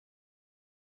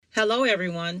Hello,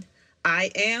 everyone.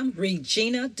 I am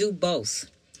Regina Dubose.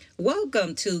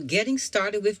 Welcome to Getting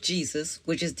Started with Jesus,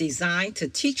 which is designed to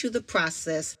teach you the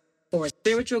process for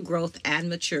spiritual growth and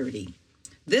maturity.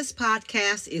 This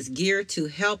podcast is geared to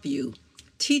help you,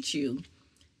 teach you,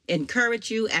 encourage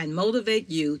you, and motivate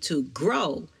you to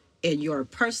grow in your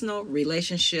personal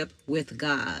relationship with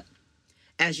God.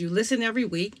 As you listen every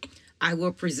week, I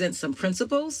will present some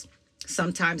principles,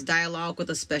 sometimes dialogue with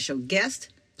a special guest,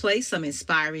 play some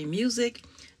inspiring music,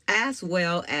 as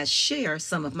well as share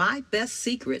some of my best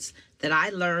secrets that I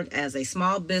learned as a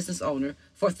small business owner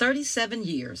for 37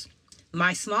 years.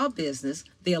 My small business,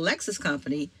 the Alexis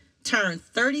Company, turned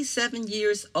 37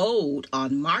 years old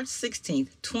on March 16th,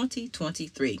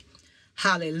 2023.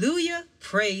 Hallelujah,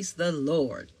 praise the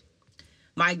Lord.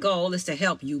 My goal is to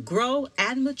help you grow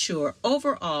and mature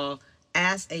overall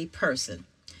as a person.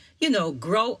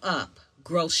 Grow up,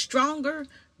 grow stronger,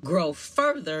 grow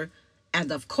further,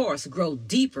 and of course, grow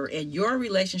deeper in your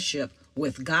relationship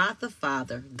with God the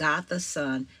Father, God the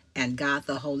Son, and God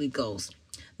the Holy Ghost.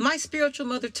 My spiritual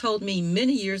mother told me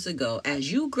many years ago,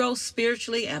 as you grow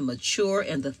spiritually and mature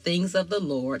in the things of the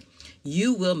Lord,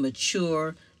 you will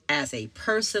mature as a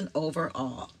person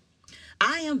overall.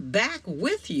 I am back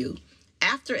with you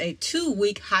after a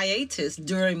 2-week hiatus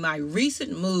during my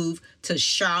recent move to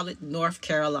Charlotte, North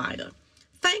Carolina.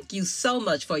 Thank you so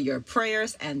much for your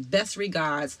prayers and best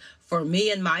regards for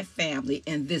me and my family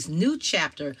in this new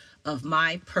chapter of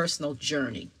my personal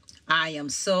journey. I am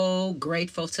so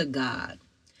grateful to God.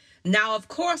 Now, of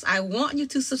course, I want you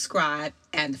to subscribe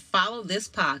and follow this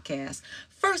podcast.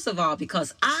 First of all,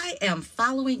 because I am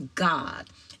following God.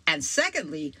 And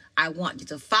secondly, I want you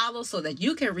to follow so that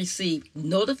you can receive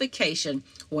notification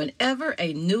whenever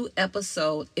a new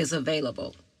episode is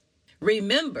available.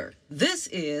 Remember, this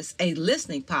is a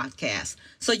listening podcast,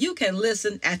 so you can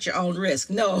listen at your own risk.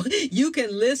 No, you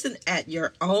can listen at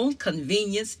your own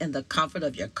convenience in the comfort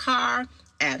of your car,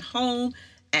 at home,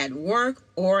 at work,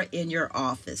 or in your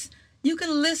office. You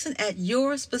can listen at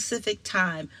your specific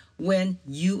time when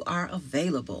you are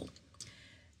available.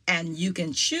 And you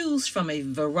can choose from a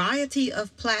variety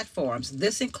of platforms.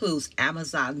 This includes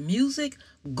Amazon Music,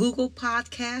 Google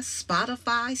Podcasts,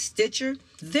 Spotify, Stitcher.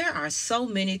 There are so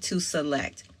many to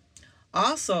select.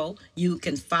 Also, you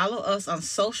can follow us on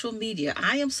social media.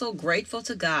 I am so grateful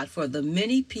to God for the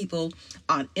many people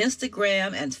on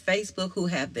Instagram and Facebook who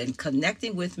have been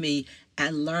connecting with me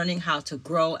and learning how to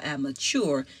grow and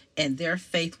mature in their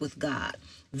faith with God.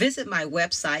 Visit my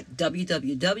website,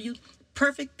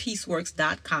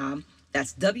 www.perfectpeaceworks.com.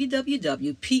 That's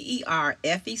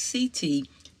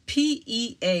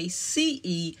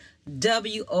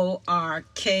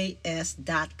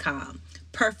www.perfectpeaceworks.com.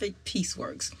 Perfect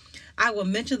Peaceworks. I will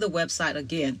mention the website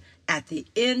again at the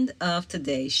end of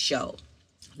today's show.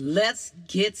 Let's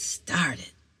get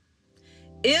started.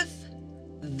 If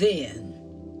then,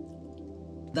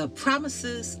 the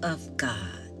promises of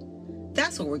God.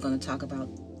 That's what we're going to talk about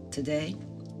today.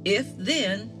 If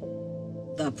then,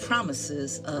 the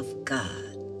promises of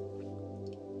God.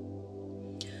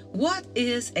 What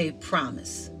is a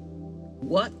promise?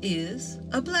 What is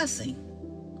a blessing?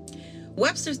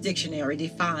 Webster's Dictionary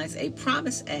defines a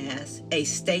promise as a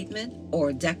statement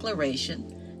or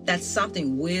declaration that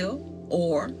something will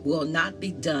or will not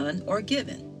be done or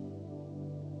given.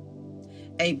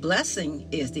 A blessing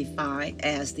is defined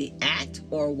as the act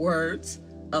or words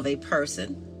of a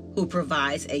person who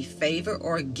provides a favor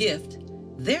or gift,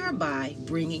 thereby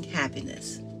bringing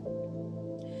happiness.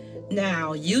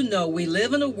 Now, we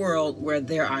live in a world where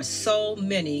there are so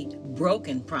many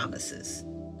broken promises.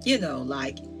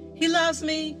 Like, he loves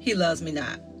me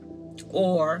not.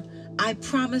 Or, I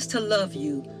promise to love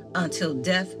you until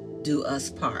death do us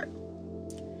part.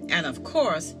 And of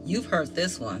course, you've heard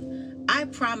this one. I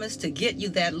promise to get you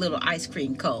that little ice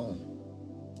cream cone.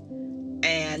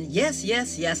 And yes,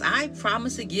 I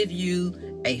promise to give you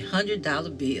a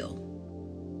 $100 bill.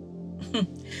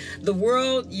 The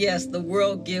world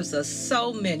gives us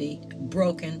so many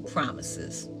broken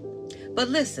promises. But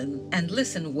listen, and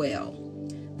listen well.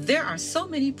 There are so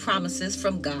many promises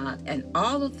from God, and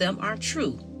all of them are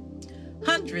true.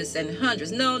 Hundreds and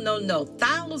hundreds,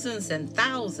 thousands and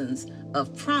thousands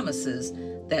of promises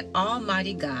that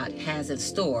Almighty God has in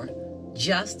store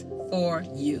just for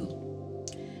you.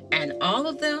 And all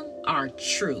of them are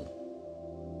true.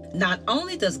 Not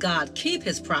only does God keep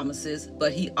his promises,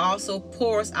 but he also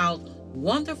pours out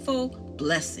wonderful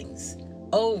blessings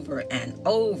over and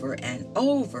over and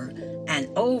over and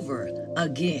over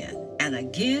again and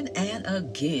again and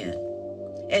again.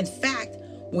 In fact,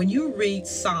 when you read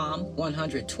Psalm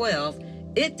 112,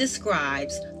 It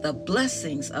describes the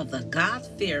blessings of the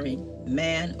God-fearing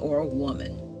man or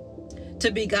woman.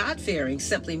 To be God-fearing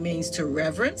simply means to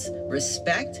reverence,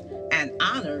 respect, and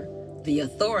honor the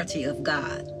authority of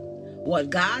God. What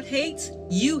God hates,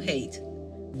 you hate.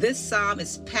 This psalm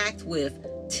is packed with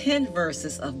 10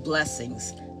 verses of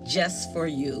blessings just for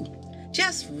you.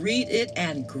 Just read it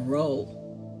and grow.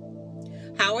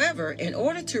 However, in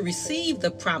order to receive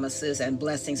the promises and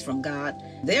blessings from God,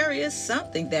 there is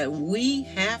something that we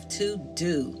have to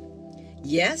do.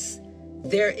 Yes,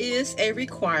 there is a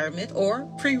requirement or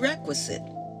prerequisite.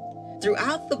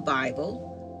 Throughout the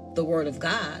Bible, the Word of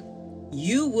God,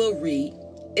 you will read,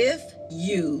 if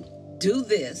you do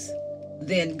this,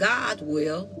 then God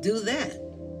will do that.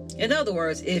 In other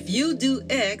words, if you do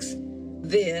X,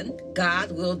 then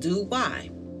God will do Y.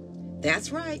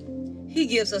 That's right. He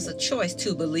gives us a choice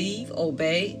to believe,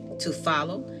 obey, to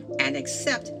follow, and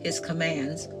accept His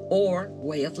commands or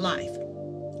way of life.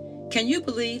 Can you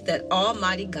believe that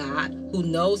Almighty God, who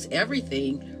knows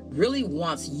everything, really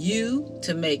wants you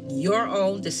to make your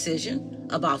own decision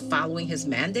about following His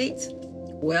mandates?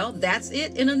 Well, that's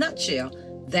it in a nutshell.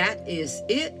 That is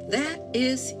it. That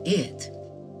is it.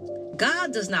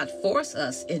 God does not force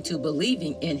us into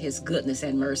believing in His goodness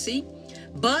and mercy,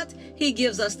 but He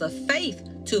gives us the faith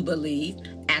to believe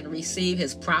and receive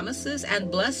His promises and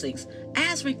blessings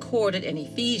as recorded in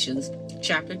Ephesians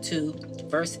chapter 2,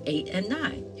 verse 8 and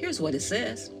 9. Here's what it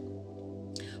says.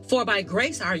 For by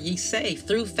grace are ye saved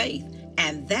through faith,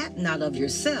 and that not of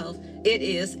yourself, it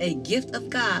is a gift of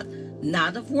God,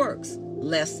 not of works,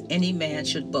 lest any man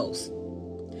should boast.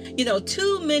 You know,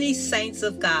 too many saints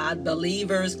of God,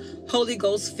 believers, Holy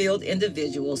Ghost-filled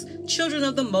individuals, children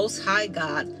of the Most High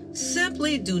God,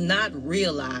 simply do not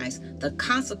realize the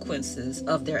consequences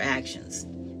of their actions.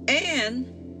 And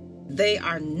they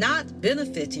are not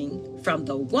benefiting from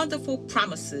the wonderful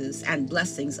promises and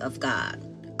blessings of God.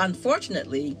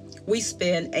 Unfortunately, we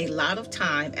spend a lot of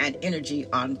time and energy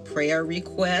on prayer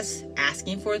requests,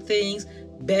 asking for things,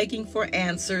 begging for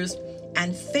answers,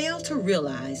 and fail to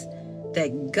realize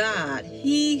that God,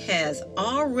 He has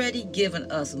already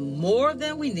given us more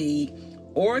than we need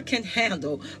or can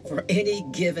handle for any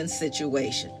given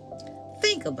situation.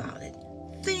 Think about it.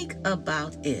 Think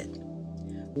about it.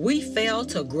 We fail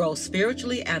to grow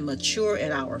spiritually and mature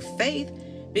in our faith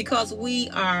because we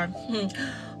are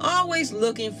always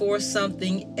looking for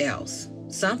something else,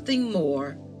 something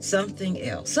more, something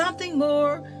else, something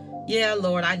more. Yeah,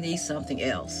 Lord, I need something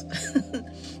else.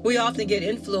 We often get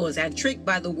influenced and tricked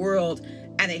by the world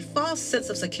and a false sense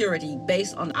of security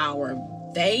based on our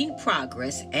vain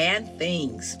progress and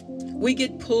things. We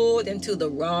get pulled into the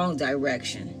wrong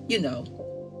direction,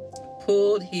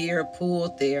 pulled here,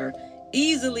 pulled there,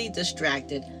 easily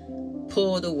distracted,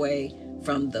 pulled away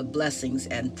from the blessings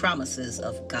and promises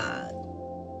of God.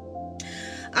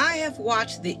 I have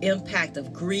watched the impact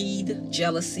of greed,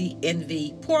 jealousy,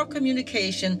 envy, poor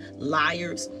communication,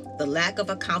 liars, the lack of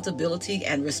accountability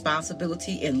and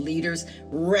responsibility in leaders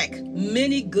wreck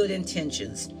many good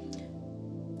intentions,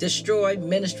 destroy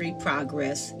ministry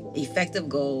progress, effective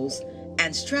goals,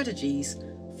 and strategies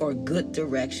for good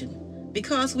direction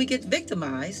because we get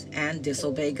victimized and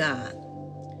disobey God.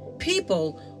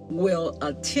 People will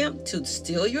attempt to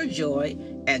steal your joy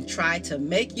and try to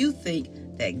make you think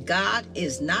that God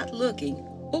is not looking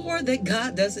or that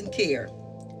God doesn't care.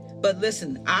 But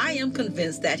listen, I am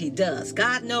convinced that He does.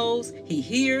 God knows, He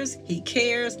hears, He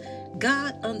cares.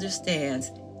 God understands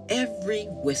every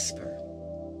whisper.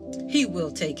 He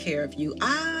will take care of you.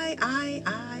 I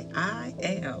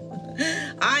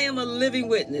am a living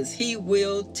witness. He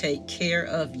will take care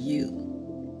of you.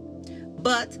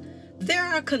 But there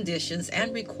are conditions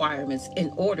and requirements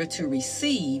in order to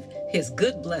receive His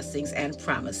good blessings and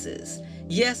promises.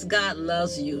 Yes, God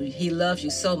loves you. He loves you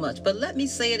so much. But let me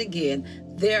say it again.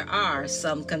 There are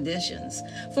some conditions.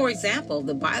 For example,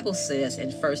 the Bible says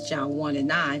in 1 John 1 and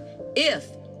 9, if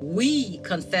we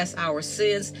confess our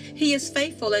sins, He is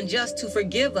faithful and just to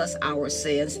forgive us our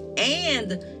sins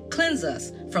and cleanse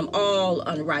us from all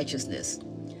unrighteousness.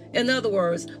 In other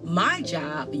words, my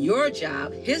job, your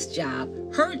job, his job,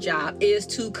 her job is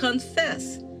to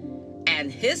confess, and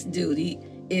His duty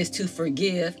is to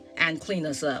forgive and clean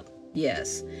us up.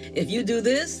 Yes, if you do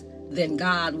this, then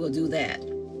God will do that.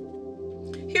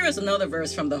 Here is another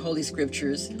verse from the Holy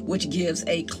Scriptures, which gives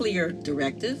a clear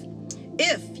directive.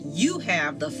 If you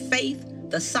have the faith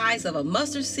the size of a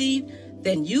mustard seed,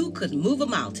 then you could move a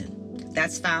mountain.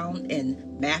 That's found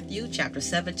in Matthew chapter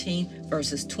 17,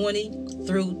 verses 20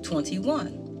 through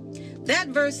 21. That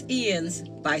verse ends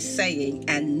by saying,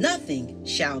 and nothing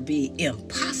shall be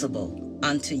impossible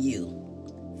unto you.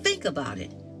 Think about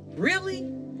it. Really?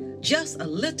 Just a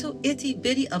little itty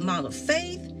bitty amount of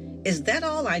faith? Is that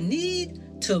all I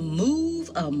need to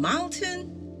move a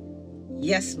mountain?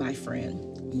 Yes, my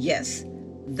friend. Yes,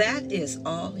 that is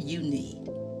all you need.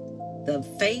 The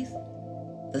faith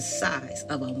the size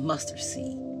of a mustard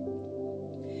seed.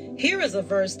 Here is a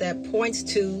verse that points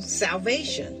to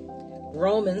salvation.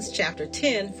 Romans chapter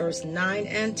 10, verse 9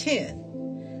 and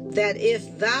 10. That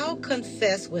if thou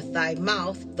confess with thy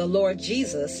mouth the Lord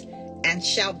Jesus, and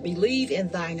shalt believe in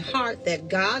thine heart that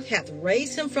God hath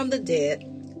raised him from the dead,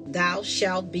 thou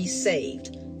shalt be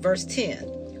saved. Verse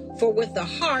 10. For with the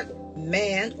heart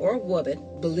man or woman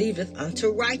believeth unto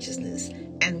righteousness,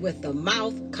 and with the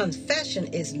mouth confession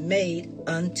is made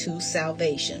unto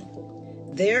salvation.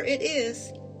 There it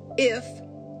is. If ...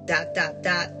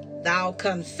 thou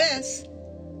confess,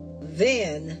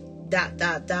 then ...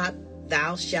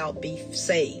 thou shalt be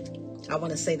saved. I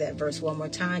want to say that verse one more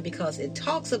time because it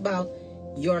talks about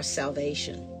your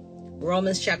salvation.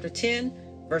 Romans chapter 10,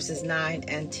 verses 9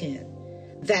 and 10.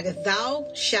 That if thou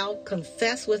shalt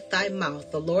confess with thy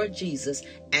mouth the Lord Jesus,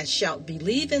 and shalt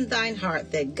believe in thine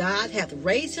heart that God hath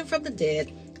raised him from the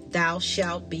dead, thou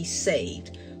shalt be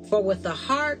saved. For with the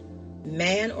heart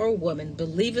man or woman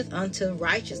believeth unto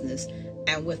righteousness,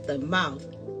 and with the mouth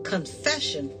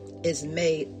confession is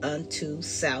made unto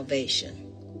salvation.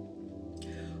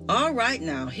 All right,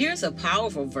 now, here's a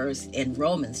powerful verse in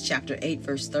Romans chapter 8,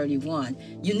 verse 31.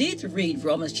 You need to read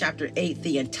Romans chapter 8.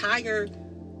 The entire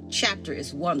chapter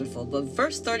is wonderful, but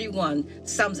verse 31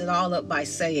 sums it all up by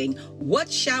saying, what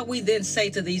shall we then say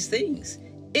to these things?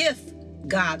 If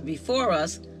God be for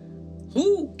us,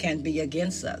 who can be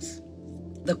against us?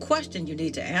 The question you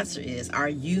need to answer is, are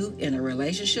you in a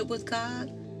relationship with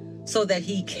God so that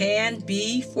he can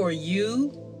be for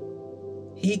you?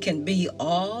 He can be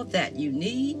all that you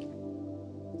need.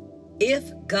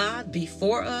 If God be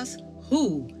for us,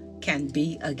 who can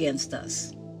be against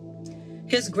us?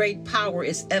 His great power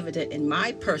is evident in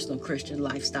my personal Christian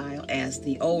lifestyle. As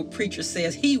the old preacher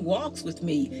says, he walks with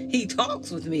me, he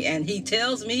talks with me, and he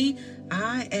tells me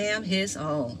I am his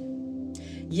own.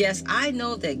 Yes, I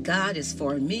know that God is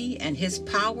for me, and his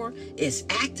power is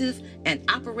active and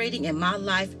operating in my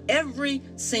life every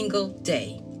single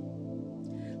day.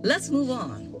 Let's move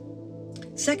on.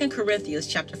 2 Corinthians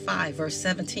chapter 5, verse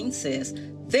 17 says,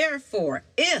 therefore,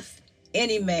 if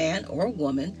any man or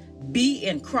woman be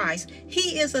in Christ,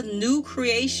 he is a new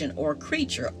creation or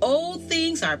creature. Old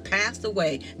things are passed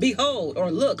away. Behold,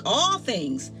 or look, all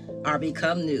things are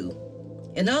become new.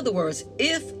 In other words,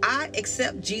 if I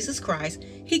accept Jesus Christ,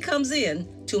 he comes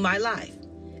in to my life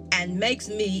and makes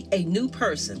me a new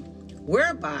person,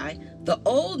 whereby the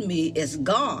old me is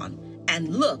gone.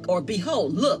 And look, or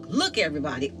behold, look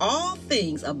everybody, all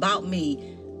things about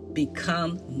me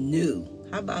become new.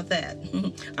 How about that?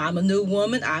 I'm a new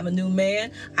woman, I'm a new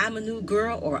man, I'm a new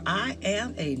girl, or I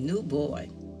am a new boy.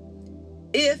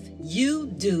 If you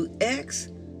do X,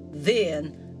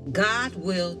 then God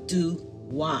will do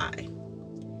Y.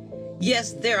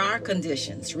 Yes, there are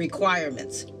conditions,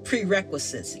 requirements,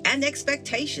 prerequisites, and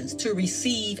expectations to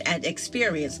receive and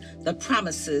experience the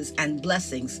promises and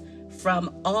blessings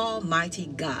from Almighty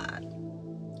God.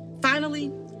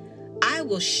 Finally, I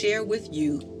will share with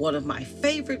you one of my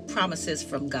favorite promises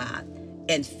from God.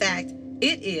 In fact,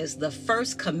 it is the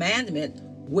first commandment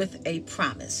with a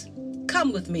promise.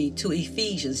 Come with me to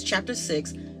Ephesians chapter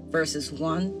 6, verses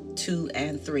 1, 2,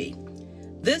 and 3.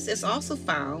 This is also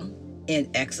found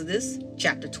in Exodus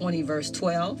chapter 20, verse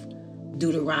 12,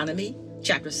 Deuteronomy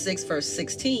chapter 6, verse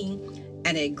 16,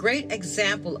 and a great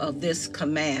example of this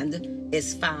command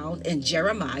is found in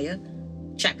Jeremiah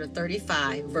chapter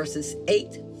 35, verses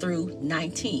 8 through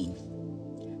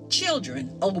 19.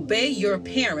 Children, obey your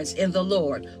parents in the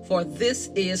Lord, for this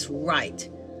is right.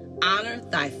 Honor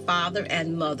thy father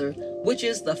and mother, which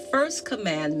is the first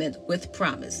commandment with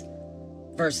promise.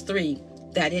 Verse 3,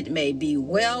 that it may be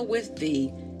well with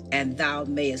thee, and thou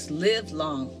mayest live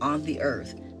long on the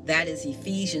earth. That is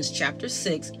Ephesians chapter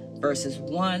 6, verses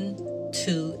 1,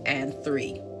 2, and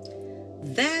 3.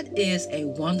 That is a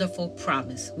wonderful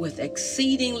promise with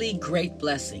exceedingly great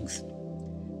blessings.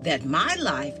 That my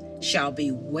life shall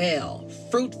be well,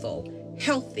 fruitful,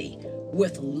 healthy,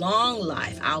 with long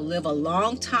life. I'll live a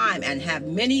long time and have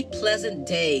many pleasant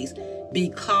days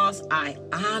because I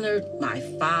honored my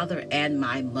father and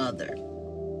my mother.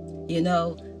 You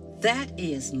know, that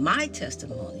is my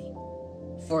testimony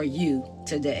for you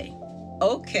today.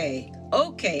 Okay,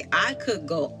 I could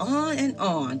go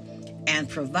on and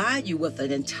provide you with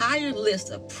an entire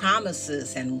list of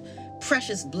promises and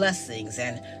precious blessings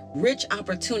and rich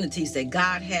opportunities that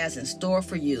God has in store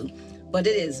for you. But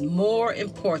it is more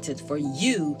important for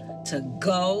you to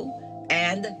go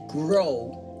and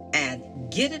grow and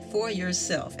get it for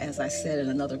yourself, as I said in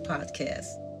another podcast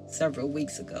several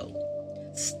weeks ago.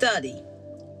 Study,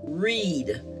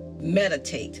 read,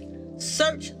 meditate,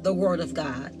 search the Word of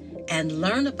God, and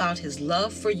learn about His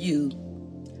love for you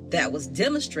that was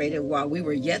demonstrated while we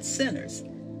were yet sinners.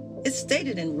 It's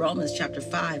stated in Romans chapter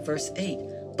 5, verse 8,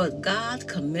 "But God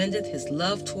commendeth His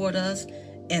love toward us,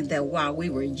 and that while we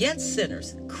were yet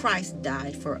sinners, Christ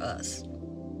died for us."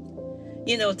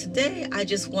 You know, today I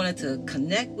just wanted to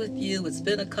connect with you. It's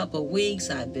been a couple of weeks.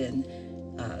 I've been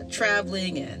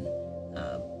traveling and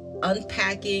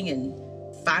unpacking and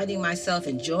finding myself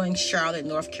enjoying Charlotte,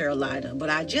 North Carolina. But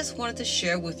I just wanted to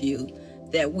share with you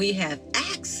that we have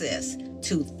access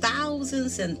to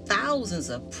thousands and thousands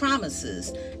of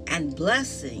promises and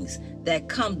blessings that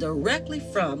come directly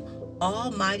from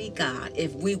Almighty God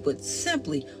if we would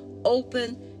simply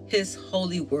open His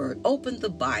holy word, open the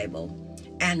Bible,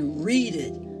 and read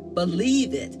it,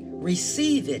 believe it,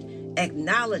 receive it,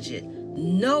 acknowledge it,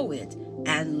 know it,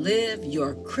 and live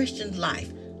your Christian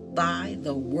life by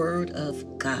the Word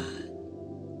of God.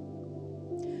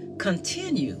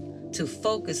 Continue to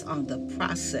focus on the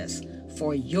process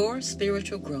for your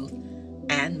spiritual growth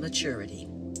and maturity.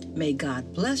 May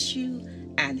God bless you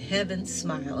and heaven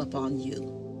smile upon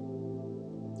you.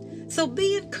 So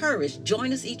be encouraged.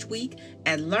 Join us each week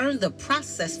and learn the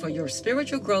process for your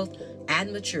spiritual growth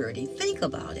and maturity. Think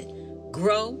about it.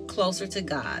 Grow closer to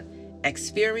God.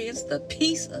 Experience the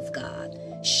peace of God.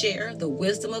 Share the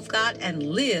wisdom of God and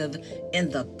live in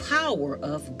the power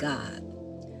of God.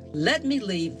 Let me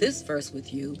leave this verse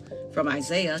with you from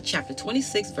Isaiah chapter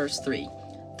 26, verse 3.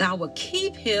 "Thou wilt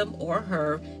keep him or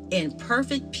her in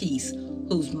perfect peace,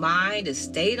 whose mind is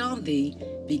stayed on thee,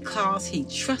 because he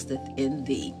trusteth in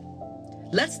thee."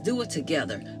 Let's do it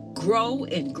together. Grow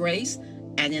in grace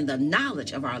and in the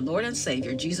knowledge of our Lord and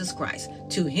Savior, Jesus Christ.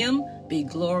 To Him be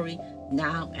glory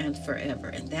now and forever.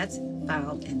 And that's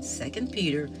found in 2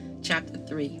 Peter chapter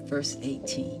 3, verse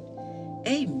 18.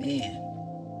 Amen.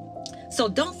 So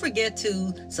don't forget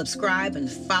to subscribe and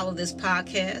follow this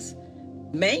podcast,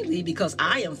 mainly because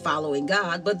I am following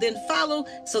God, but then follow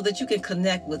so that you can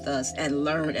connect with us and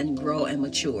learn and grow and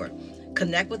mature.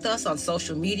 Connect with us on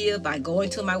social media by going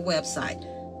to my website,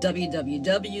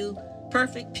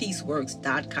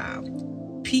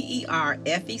 www.perfectpeaceworks.com.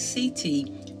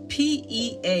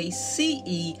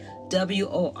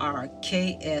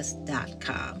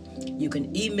 perfectpeaceworks.com. You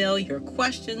can email your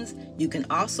questions. You can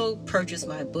also purchase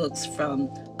my books from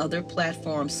other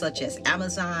platforms such as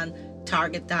Amazon,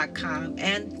 Target.com,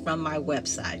 and from my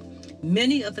website.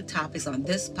 Many of the topics on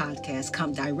this podcast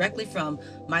come directly from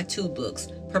my two books,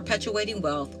 Perpetuating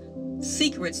Wealth,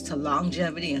 Secrets to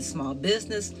Longevity in Small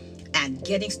Business, and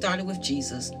Getting Started with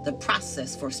Jesus, the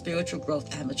process for spiritual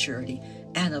growth and maturity,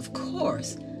 and of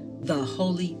course, the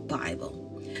Holy Bible.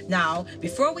 Now,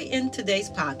 before we end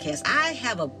today's podcast, I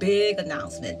have a big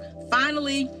announcement.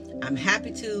 Finally, I'm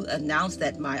happy to announce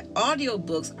that my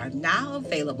audiobooks are now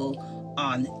available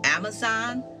on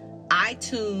Amazon,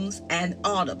 iTunes, and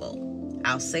Audible.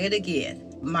 I'll say it again.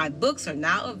 My books are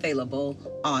now available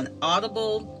on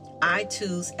Audible,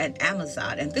 iTunes, and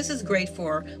Amazon. And this is great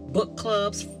for book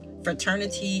clubs,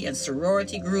 fraternity and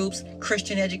sorority groups,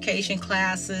 Christian education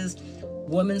classes,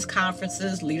 women's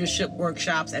conferences, leadership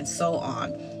workshops, and so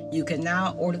on. You can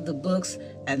now order the books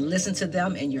and listen to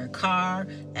them in your car,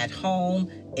 at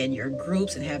home, in your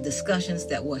groups, and have discussions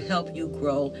that will help you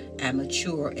grow and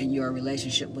mature in your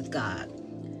relationship with God.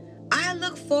 I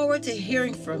look forward to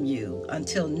hearing from you.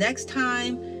 Until next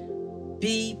time,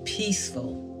 be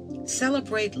peaceful,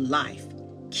 celebrate life,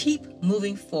 keep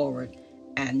moving forward,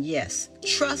 and yes,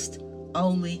 trust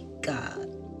only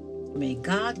God. May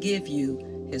God give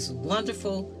you His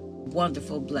wonderful,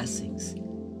 wonderful blessings.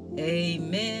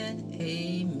 Amen,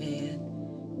 amen,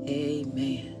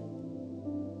 amen.